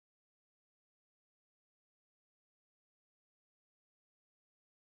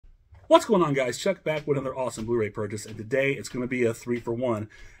What's going on, guys? Chuck back with another awesome Blu-ray purchase, and today it's going to be a 3-for-1,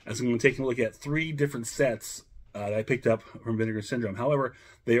 as I'm going to take a look at 3 different sets that I picked up from Vinegar Syndrome. However,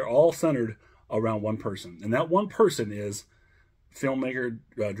 they are all centered around one person, and that one person is filmmaker,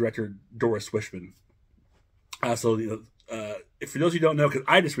 director Doris Wishman. For those of you who don't know, because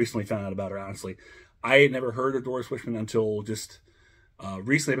I just recently found out about her, honestly, I had never heard of Doris Wishman until just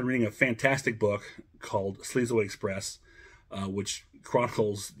recently. I've been reading a fantastic book called Sleazoid Express, which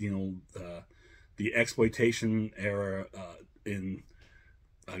chronicles, the exploitation era in,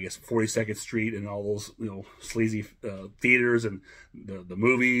 I guess, 42nd Street and all those, sleazy theaters and the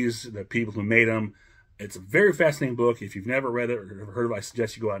movies, the people who made them. It's a very fascinating book. If you've never read it or ever heard of it, I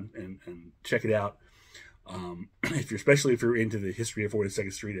suggest you go out and check it out. Especially if you're into the history of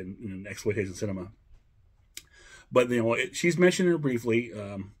 42nd Street and exploitation cinema. But, she's mentioned her briefly.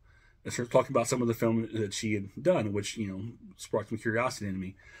 I started talking about some of the film that she had done, which, sparked some curiosity in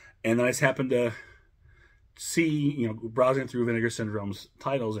me. And then I just happened to see, browsing through Vinegar Syndrome's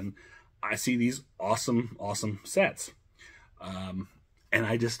titles, and I see these awesome, awesome sets. And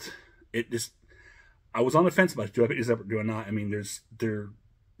I was on the fence about, do I pick these up or do I not? I mean,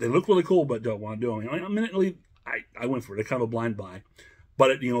 they look really cool, but don't want to do them. Immediately, I went for it. They're kind of a blind buy.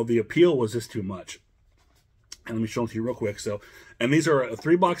 But, the appeal was just too much. And let me show them to you real quick. And these are a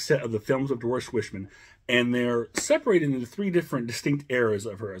 3-box set of the films of Doris Wishman, and they're separated into 3 different distinct eras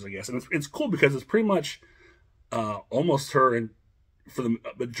of hers, I guess. And it's cool because it's pretty much almost her, and for the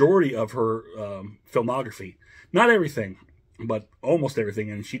majority of her filmography. Not everything, but almost everything.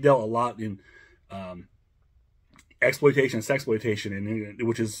 And she dealt a lot in exploitation and sexploitation, and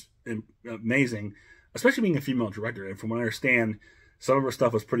which is amazing, especially being a female director. And from what I understand, some of her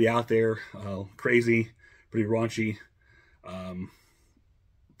stuff was pretty out there, crazy, pretty raunchy,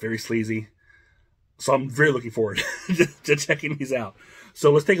 very sleazy. So I'm very looking forward to checking these out.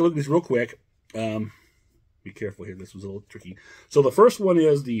 So let's take a look at these real quick. Be careful here. This was a little tricky. So the first one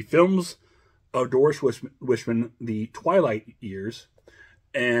is the films of Doris Wishman, the Twilight years.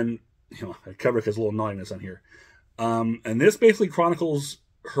 And, I cover it because a little naughtiness on here. And this basically chronicles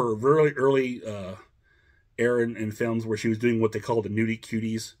her very early era in films where she was doing what they call the nudie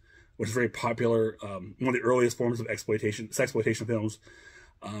cuties, which is very popular, one of the earliest forms of sexploitation films.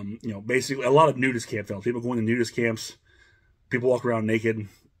 Basically a lot of nudist camp films. People go into nudist camps, people walk around naked,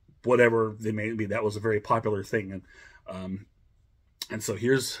 whatever they may be. That was a very popular thing. And so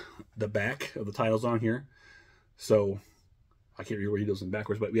here's the back of the titles on here. So I can't read those in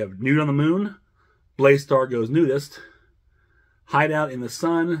backwards, but we have Nude on the Moon, Blaze Star Goes Nudist, Hideout in the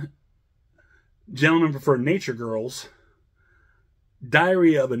Sun, Gentlemen Prefer Nature Girls,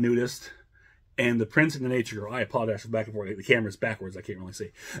 Diary of a Nudist, and The Prince and the Nature Girl. I apologize for back and forth. The camera's backwards. I can't really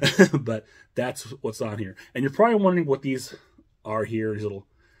see. But that's what's on here. And you're probably wondering what these are here.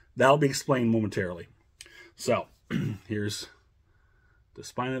 That'll be explained momentarily. So, here's the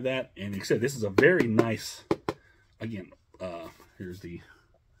spine of that. And like I said, this is a very nice, again, here's the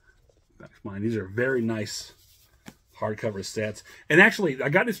back spine. These are very nice hardcover sets. And actually, I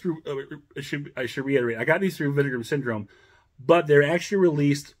got these through, I should reiterate, I got these through Vinegar Syndrome, but they're actually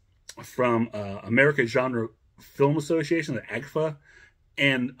released from American Genre Film Association, the AGFA,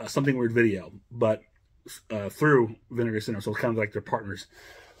 and Something Weird Video, but through Vinegar Syndrome. So it's kind of like their partners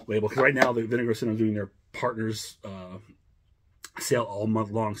label. Because right now, the Vinegar Syndrome is doing their partners sale all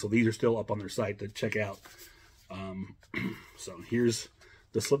month long. So these are still up on their site to check out. So here's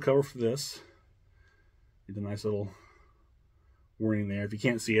the slipcover for this. It's a nice little warning there. If you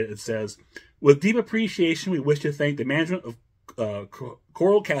can't see it, it says, "With deep appreciation, we wish to thank the management of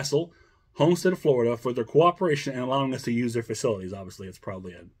Coral Castle, Homestead, Florida, for their cooperation and allowing us to use their facilities." Obviously, it's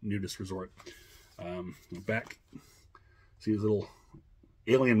probably a nudist resort. Back, see these little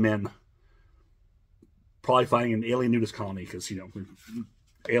alien men probably finding an alien nudist colony because,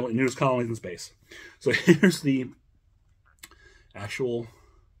 alien nudist colonies in space. So here's the actual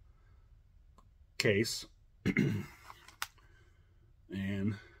case.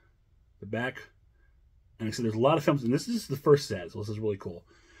 And the back. And I said there's a lot of films, and this is the first set, so this is really cool.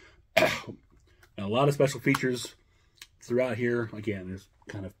 And a lot of special features throughout here. Again, there's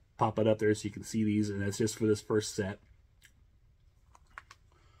kind of pop it up there so you can see these, and that's just for this first set.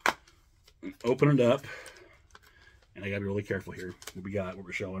 Open it up, and I gotta be really careful here. What we got, what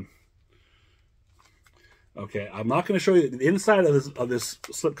we're showing. Okay, I'm not going to show you the inside of this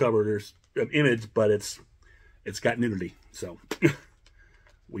slipcover. There's an image, but it's got nudity, so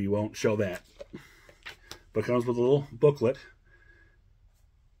we won't show that. But it comes with a little booklet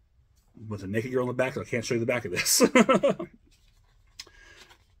with a naked girl in the back, so I can't show you the back of this.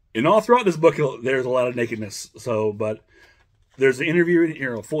 And all throughout this book, there's a lot of nakedness. So, but there's an interview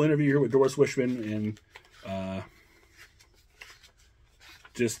here, a full interview here with Doris Wishman, and a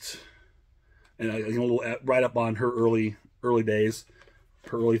little write up on her early days,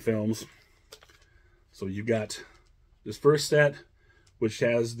 her early films. So you've got this first set, which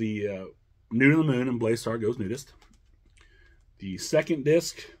has the Nude on the Moon and Blaze Star Goes Nudist. The second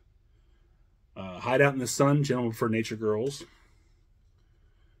disc, Hideout in the Sun, Gentlemen for Nature Girls.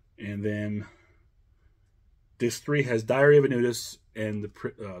 And then disc 3 has Diary of a Nudist and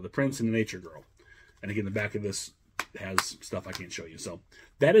the Prince and the Nature Girl. And again, the back of this has stuff I can't show you. So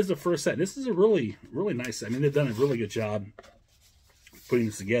that is the first set. This is a really, really nice. I mean, they've done a really good job putting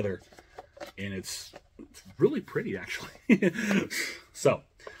this together, and it's really pretty, actually. So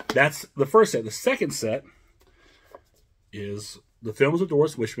that's the first set. The second set is the films of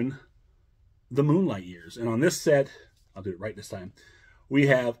Doris Wishman, The Moonlight Years. And on this set, I'll do it right this time, we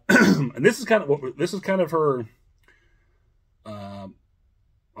have, and this is kind of her,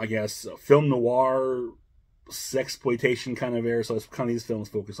 I guess, film noir, sexploitation kind of era. So that's kind of these films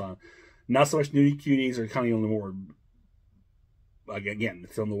focus on. Not so much nudie cuties, or kind of on the more, again, the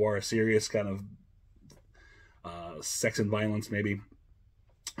film noir, serious kind of sex and violence maybe.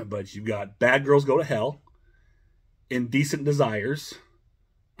 But you've got Bad Girls Go to Hell, Indecent Desires,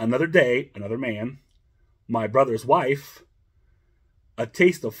 Another Day, Another Man, My Brother's Wife, A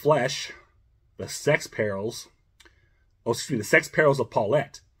Taste of Flesh, The Sex Perils, The Sex Perils of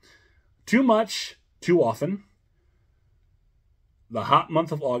Paulette, Too Much, Too Often, The Hot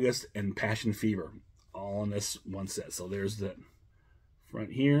Month of August, and Passion Fever, all in this one set. So there's the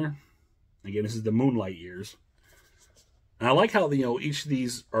front here. Again, this is the Moonlight Years. And I like how, each of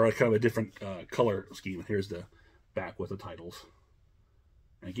these are kind of a different color scheme. Here's the back with the titles.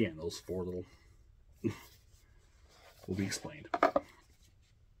 And again, those 4 little will be explained.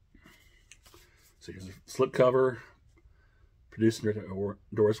 So here's the slipcover, produced and directed by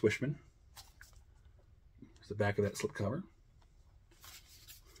Doris Wishman. Here's the back of that slipcover.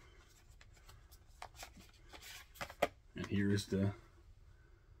 And here's the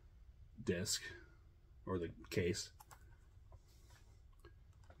disc, or the case.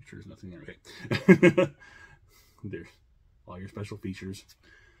 Make sure there's nothing there. Okay. There's all your special features.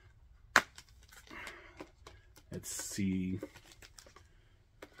 Let's see.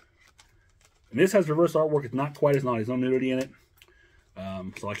 And this has reverse artwork. It's not quite as naughty. There's no nudity in it.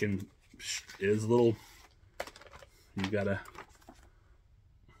 So I can, it is a little, you've got to,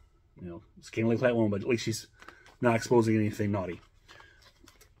 it's kind of like that one, but at least she's not exposing anything naughty.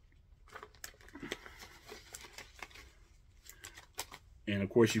 And of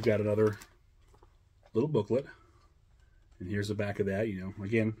course, you've got another little booklet. And here's the back of that.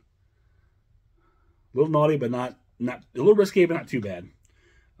 Again, a little naughty, but not a little risque, but not too bad.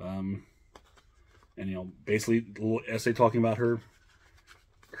 And basically a little essay talking about her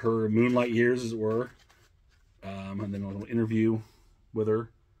moonlight years, as it were. And then a little interview with her,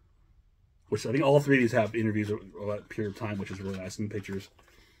 which I think all 3 of these have interviews over that period of time, which is really nice in pictures.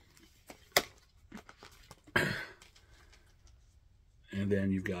 And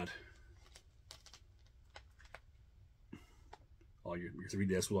then you've got all your 3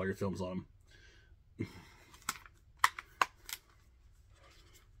 discs with all your films on them.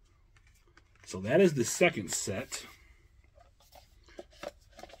 So that is the second set.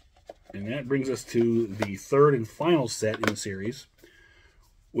 And that brings us to the third and final set in the series,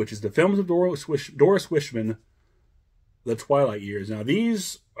 which is the films of Doris Wishman, The Twilight Years. Now,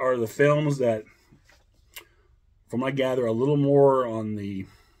 these are the films that, from what I gather, are a little more on the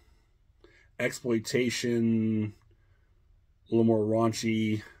exploitation, a little more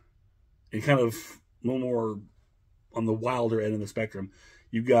raunchy, and kind of a little more on the wilder end of the spectrum.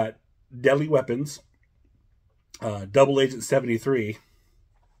 You've got Deadly Weapons, Double Agent 73,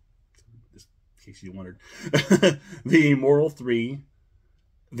 just in case you wondered, The Immortal 3,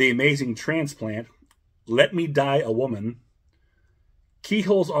 The Amazing Transplant, Let Me Die a Woman,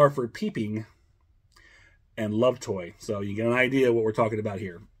 Keyholes Are for Peeping, and Love Toy. So you get an idea of what we're talking about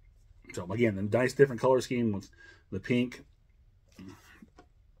here. So again, the nice different color scheme with the pink.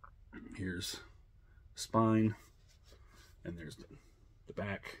 Here's the spine, and there's the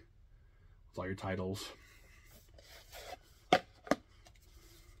back with all your titles.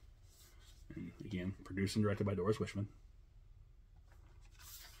 And again, produced and directed by Doris Wishman.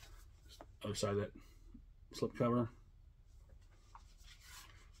 Other side of that slipcover.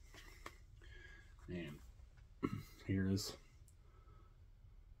 And here's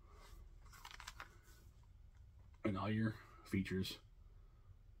and all your features.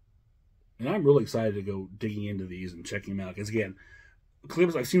 And I'm really excited to go digging into these and checking them out. Because again,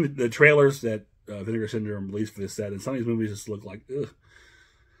 clips, I've seen the trailers that Vinegar Syndrome released for this set, and some of these movies just look like, ugh.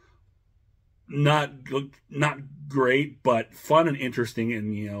 Not great, but fun and interesting,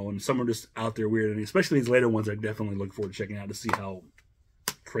 and and some are just out there weird, and especially these later ones I definitely look forward to checking out to see how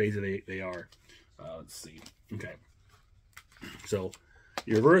crazy they are. Let's see. Okay. So,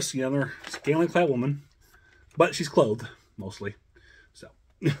 you reverse another scantily clad woman, but she's clothed, mostly. So,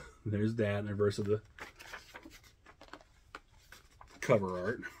 there's that in the reverse of the cover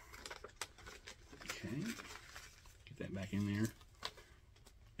art. Okay. Get that back in there.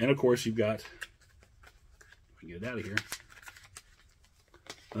 And of course, you've got, if we can get it out of here,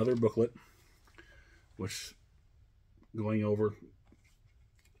 another booklet, which going over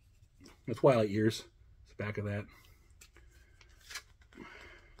the Twilight years. It's the back of that.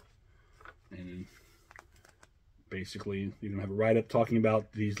 And basically, you're going to have a write-up talking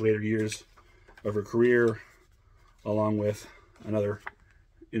about these later years of her career, along with another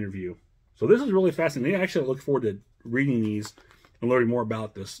interview. So this is really fascinating. Actually, I look forward to reading these and learning more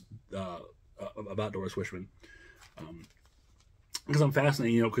about this, about Doris Wishman. Because I'm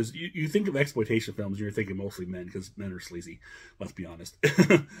fascinated, because you think of exploitation films, and you're thinking mostly men, because men are sleazy, let's be honest.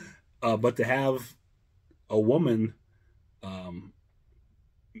 But to have a woman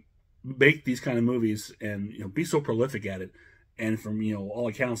make these kind of movies and be so prolific at it, and from all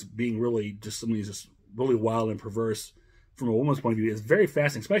accounts being really just some of these just really wild and perverse from a woman's point of view, is very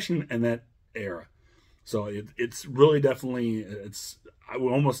fascinating, especially in that era. So it's really definitely, I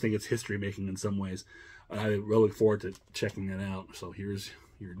would almost think it's history making in some ways. I really look forward to checking that out. So here's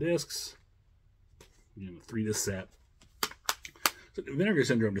your discs, 3-disc set. So Vinegar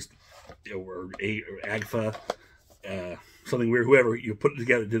Syndrome, just or AGFA, Something Weird, whoever you put it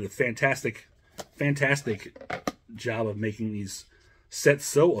together, did a fantastic job of making these sets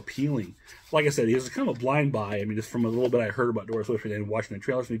so appealing. Like I said, it was kind of a blind buy. I mean, just from a little bit I heard about Doris Wishman and watching the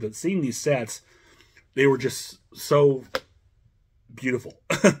trailers, but seeing these sets, they were just so beautiful.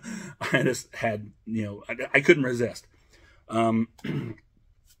 I just had, I couldn't resist. On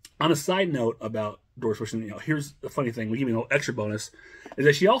a side note about Doris Wishman, here's the funny thing, we give you a little extra bonus, is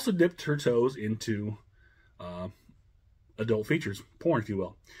that she also dipped her toes into adult features, porn, if you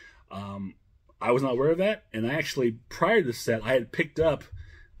will. I was not aware of that, and I actually, prior to this set, I had picked up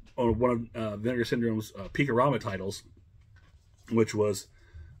on one of Vinegar Syndrome's Peakorama titles, which was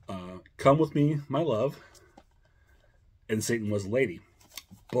Come With Me, My Love, and Satan Was a Lady.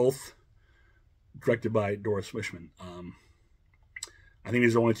 Both directed by Doris Wishman. I think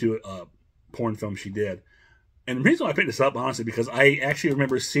these are the only two porn films she did. And the reason why I picked this up, honestly, because I actually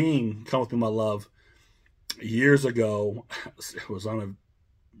remember seeing Come With Me, My Love years ago. It was on a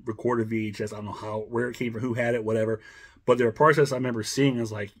recorded VHS. I don't know where it came from, who had it, whatever. But there were parts of this I remember seeing. I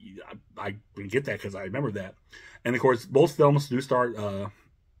was like, I didn't get that because I remember that. And of course, both films do start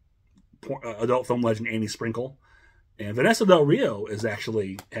adult film legend Annie Sprinkle. And Vanessa Del Rio has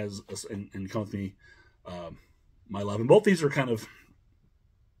in Come With Me, My Love. And both these are kind of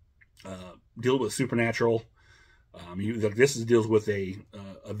deal with supernatural. This deals with a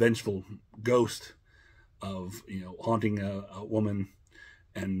vengeful ghost of haunting a woman,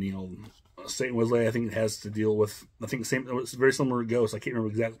 and Satan Was Lady, I think it has to deal with, I think same, it's very similar to Ghost. I can't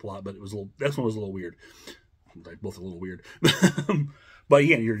remember the exact plot, but it was this one was a little weird. Like, both a little weird. But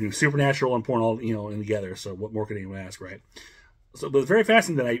again, you're doing supernatural and porn all in together. So what more could anyone ask, right? So, but it's very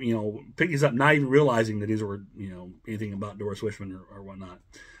fascinating that I picked these up, not even realizing that these were anything about Doris Wishman or whatnot.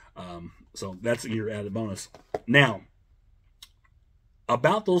 So that's your added bonus. Now,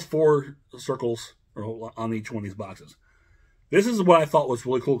 about those 4 circles on each one of these boxes, this is what I thought was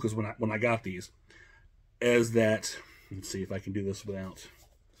really cool, because when I got these, is that, let's see if I can do this without.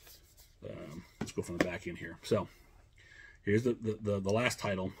 Let's go from the back in here. So here's the last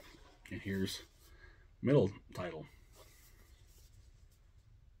title, and here's middle title.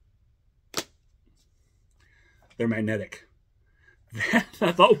 They're magnetic. That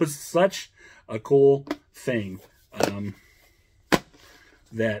I thought was such a cool thing.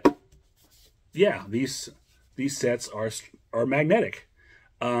 That yeah, these sets are magnetic.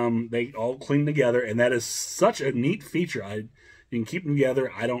 They all cling together, and that is such a neat feature. You can keep them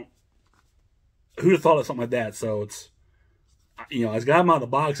together. Who'd have thought of something like that? So it's, I got them out of the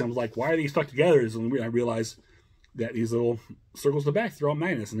box, and I was like, why are these stuck together? And I realized that these little circles in the back, they're all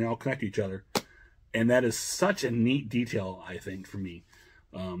magnets, and they all connect to each other. And that is such a neat detail, I think, for me.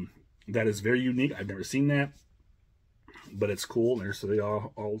 That is very unique. I've never seen that, but it's cool. So they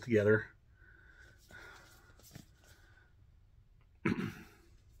all together.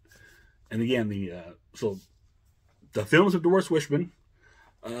 And again, so the films of Doris Wishman,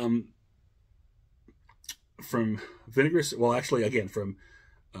 from Vinegar, well, actually, again, from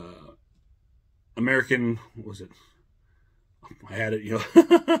American, what was it? I had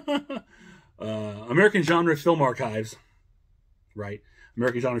it, American Genre Film Archives, right?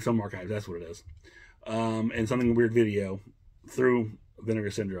 American Genre Film Archives, that's what it is. And Something Weird video through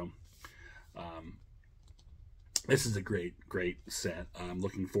Vinegar Syndrome. This is a great set. I'm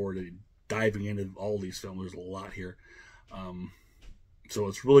looking forward to diving into all these films. There's a lot here. So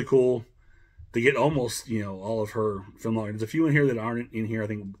it's really cool to get almost, all of her film. There's a few in here that aren't in here. I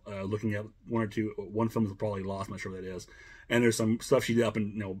think looking at one film is probably lost. I'm not sure what that is. And there's some stuff she did up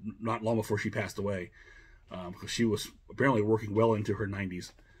in, not long before she passed away. Because she was apparently working well into her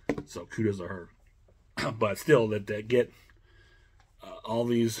 90s. So kudos to her. But still, that get all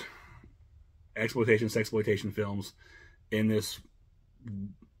these sexploitation films in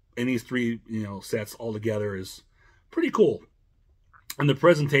these three, sets all together is pretty cool. And the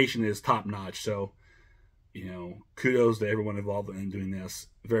presentation is top notch. So, kudos to everyone involved in doing this.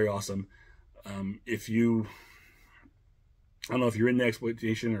 Very awesome. If you, I don't know if you're into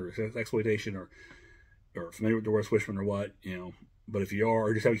exploitation or familiar with Doris Wishman or what, but if you are,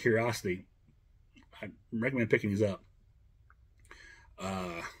 or just have a curiosity, I recommend picking these up.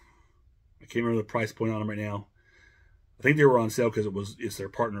 I can't remember the price point on them right now. I think they were on sale because it's their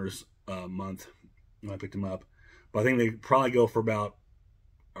partner's month when I picked them up. But I think they probably go for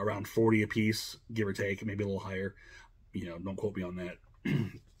around $40 a piece, give or take, maybe a little higher. Don't quote me on that.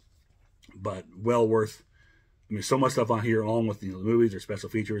 But well worth. I mean, so much stuff on here, along with the movies, their special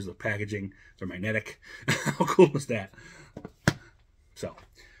features, the packaging, they're magnetic. How cool is that? So,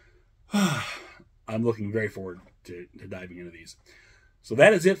 I'm looking very forward to diving into these. So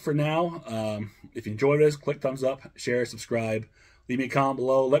that is it for now. If you enjoyed this, click thumbs up, share, subscribe, leave me a comment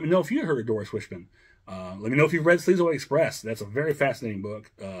below. Let me know if you heard of Doris Wishman. Let me know if you've read Sleaze Away Express. That's a very fascinating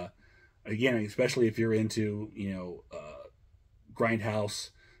book. Again, especially if you're into, Grindhouse,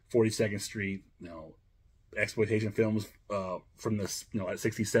 42nd Street, exploitation films from this, that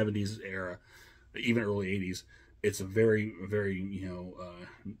 60s, 70s era, even early 80s. It's a very, very,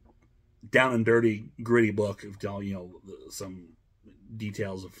 down and dirty, gritty book of, some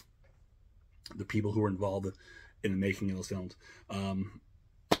details of the people who were involved in the making of those films.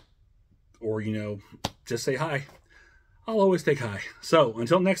 Or, just say hi. I'll always take hi. So,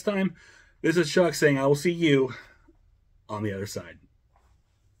 until next time, this is Chuck saying I will see you on the other side.